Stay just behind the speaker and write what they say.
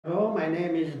Hello, my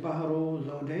name is Bahru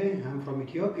Zewde. I'm from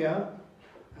Ethiopia.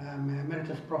 I'm a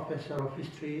emeritus professor of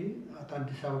history at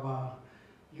Addis Ababa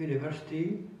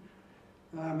University.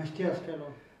 I'm a STIAS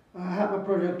fellow. I have a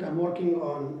project I'm working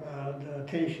on the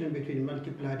tension between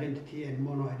multiple identity and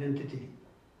mono-identity.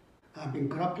 I've been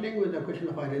grappling with the question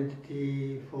of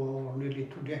identity for nearly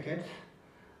 2 decades,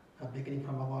 beginning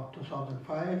from about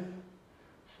 2005.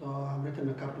 So I've written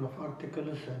a couple of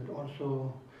articles and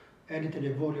also edited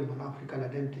a volume on African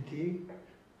identity,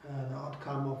 the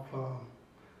outcome of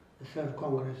the third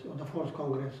Congress, or the fourth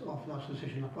Congress of the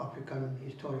Association of African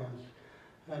Historians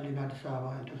held in Addis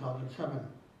Ababa in 2007.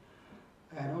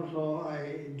 And also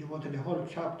I devoted a whole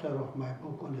chapter of my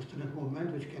book on the student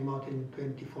movement, which came out in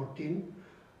 2014,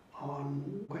 on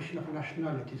the question of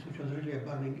nationalities, which was really a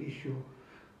burning issue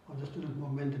of the student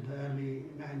movement in the early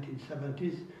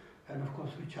 1970s. And of course,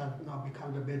 which has now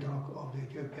become the bedrock of the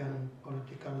Ethiopian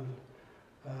political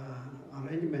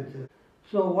arrangement.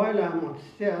 So while I'm on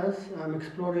STIAS, I'm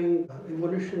exploring the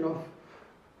evolution of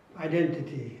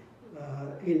identity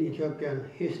in Ethiopian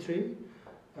history,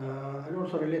 and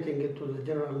also relating it to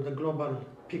the global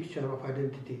picture of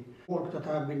identity. Work that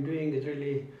I've been doing is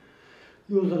really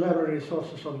use the library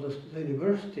resources of the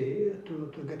university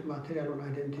to get material on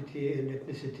identity and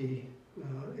ethnicity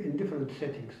in different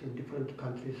settings, in different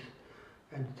countries,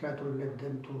 and try to relate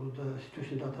them to the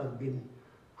situation that has been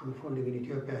unfolding in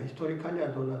Ethiopia historically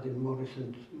as well as in more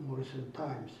recent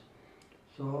times.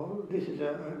 So this is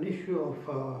an issue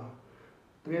of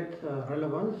great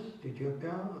relevance to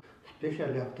Ethiopia,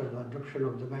 especially after the adoption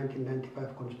of the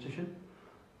 1995 constitution,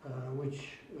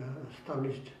 which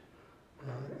established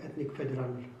ethnic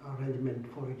federal arrangement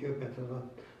for Ethiopia, so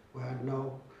that we have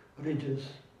now regions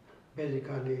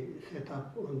basically set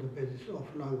up on the basis of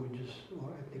languages or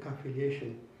ethnic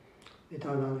affiliation. It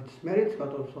has its merits, but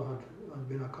also has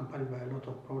been accompanied by a lot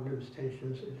of problems,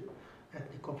 tensions,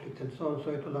 ethnic conflict, and so on.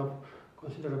 So it will have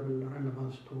considerable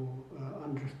relevance to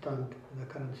understand the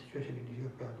current situation in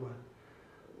Ethiopia as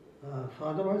well. So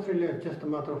otherwise, really, it's just a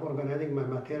matter of organizing my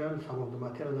material, some of the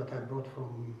material that I brought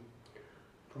from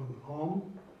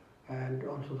home, and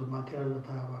also the material that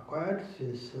I have acquired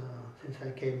since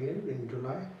I came in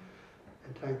July,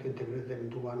 and trying to integrate them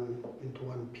into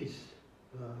one piece.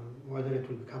 Whether it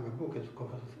will become a book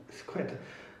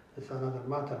it's another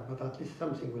matter, but at least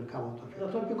something will come out of it.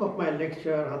 The topic of my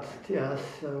lecture at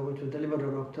STIAS, which was delivered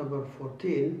on October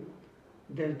 14,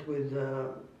 dealt with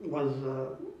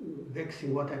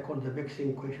what I call the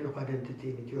vexing question of identity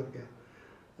in Ethiopia.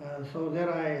 So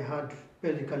there I had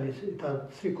basically, it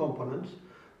had 3 components.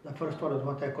 The first one is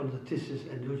what I call the thesis,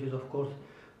 and which is of course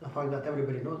the fact that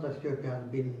everybody knows that Ethiopia has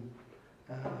been,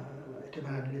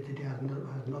 Ethiopian identity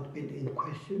has not been in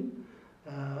question.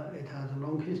 It has a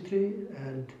long history,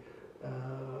 and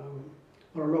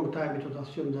for a long time it was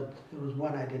assumed that there was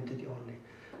one identity only.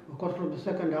 Of course, from the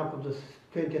second half of the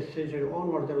 20th century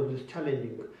onward, there was this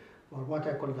challenging, or what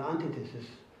I call the antithesis,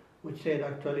 which said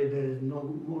actually there is no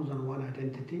more than one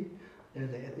identity. There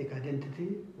is the ethnic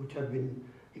identity, which has been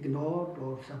ignored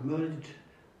or submerged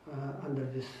under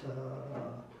this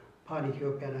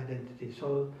pan-Ethiopian identity.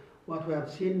 So what we have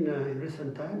seen in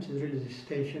recent times is really this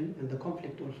tension, and the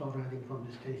conflict also arising from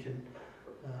this tension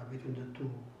between the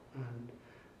two. And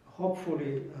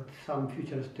hopefully at some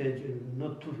future stage, in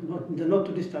the not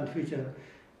too distant future,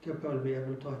 Ethiopia will be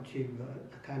able to achieve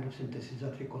a kind of synthesis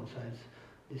that reconciles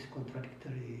these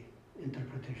contradictory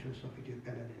interpretations of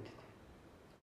Ethiopian identity.